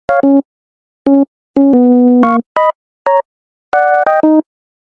Hi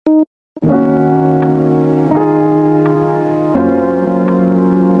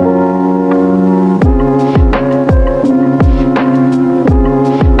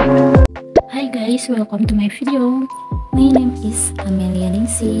guys, welcome to my video. My name is Amelia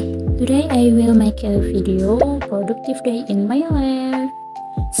Ningsih. Today I will make a video productive day in my life.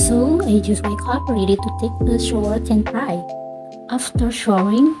 So I just wake up ready to take a shower and pray. After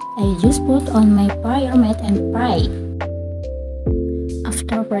showering, I just put on my prayer mat and pray.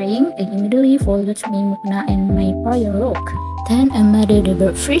 After praying, I immediately folded my mukna and my prayer book. Then I made the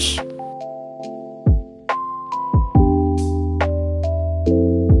breakfast.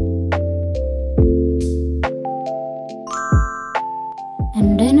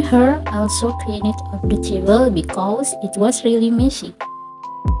 And then her also cleaned up the table because it was really messy.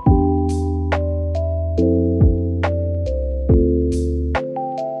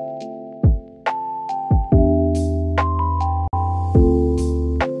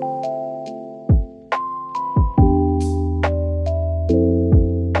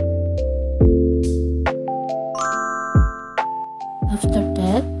 After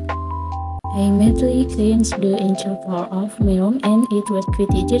that, I immediately cleansed the angel floor of my room and it was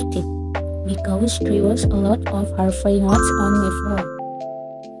pretty dirty because there was a lot of harvey notes on my floor.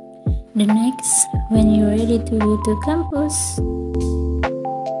 The next, when you're ready to go to campus,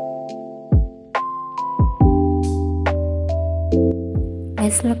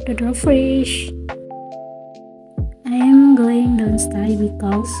 let's lock the door first. I am going downstairs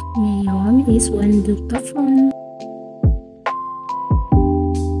because my room is one block to front.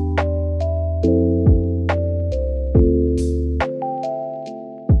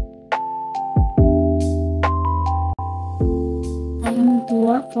 Time to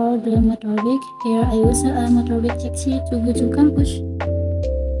work for the motorbike. Here I use a motorbike taxi to go to campus.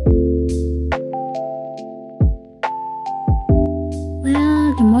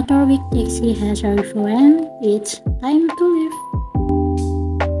 Well, the motorbike taxi has arrived and it's time to leave.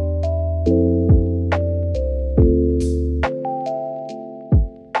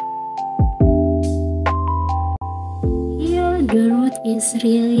 Here the road is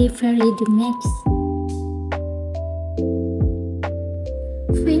really very mixed.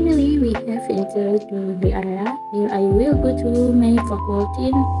 Finally, we have entered the area. Here I will go to my faculty,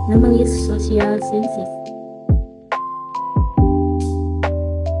 namely Social Sciences.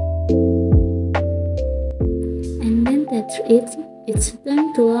 And then that's it. It's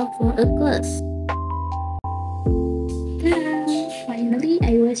time to look for a class. Ta-da! Finally,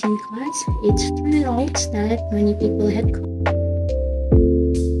 I was in class. It's turned out that many people had come.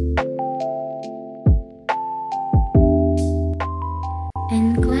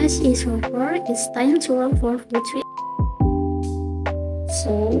 And class is over, it's time to look for food.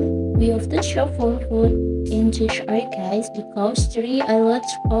 So, we often shop for food in this area guys because there are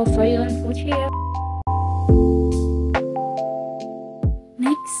lots of very on food here.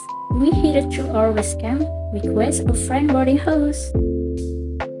 Next, we headed to our base camp, request a friend boarding house.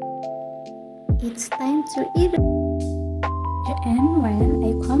 It's time to eat. And when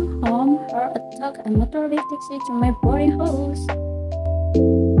I come home, her took a motorbike taxi to my boarding house.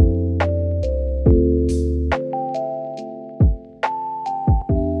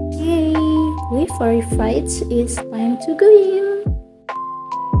 Yay! We verified it's time to go in.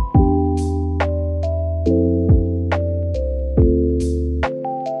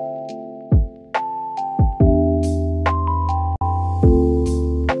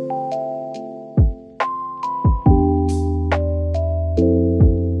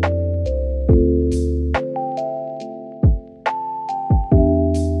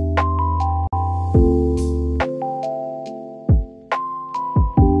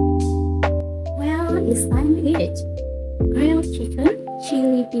 It's time to eat. Grilled chicken,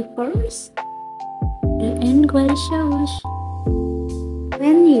 chili peppers, and guava sauce.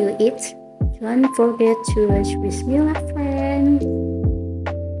 When you eat, don't forget to watch Bismillah friends.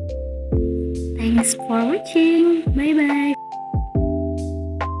 Thanks for watching. Bye bye.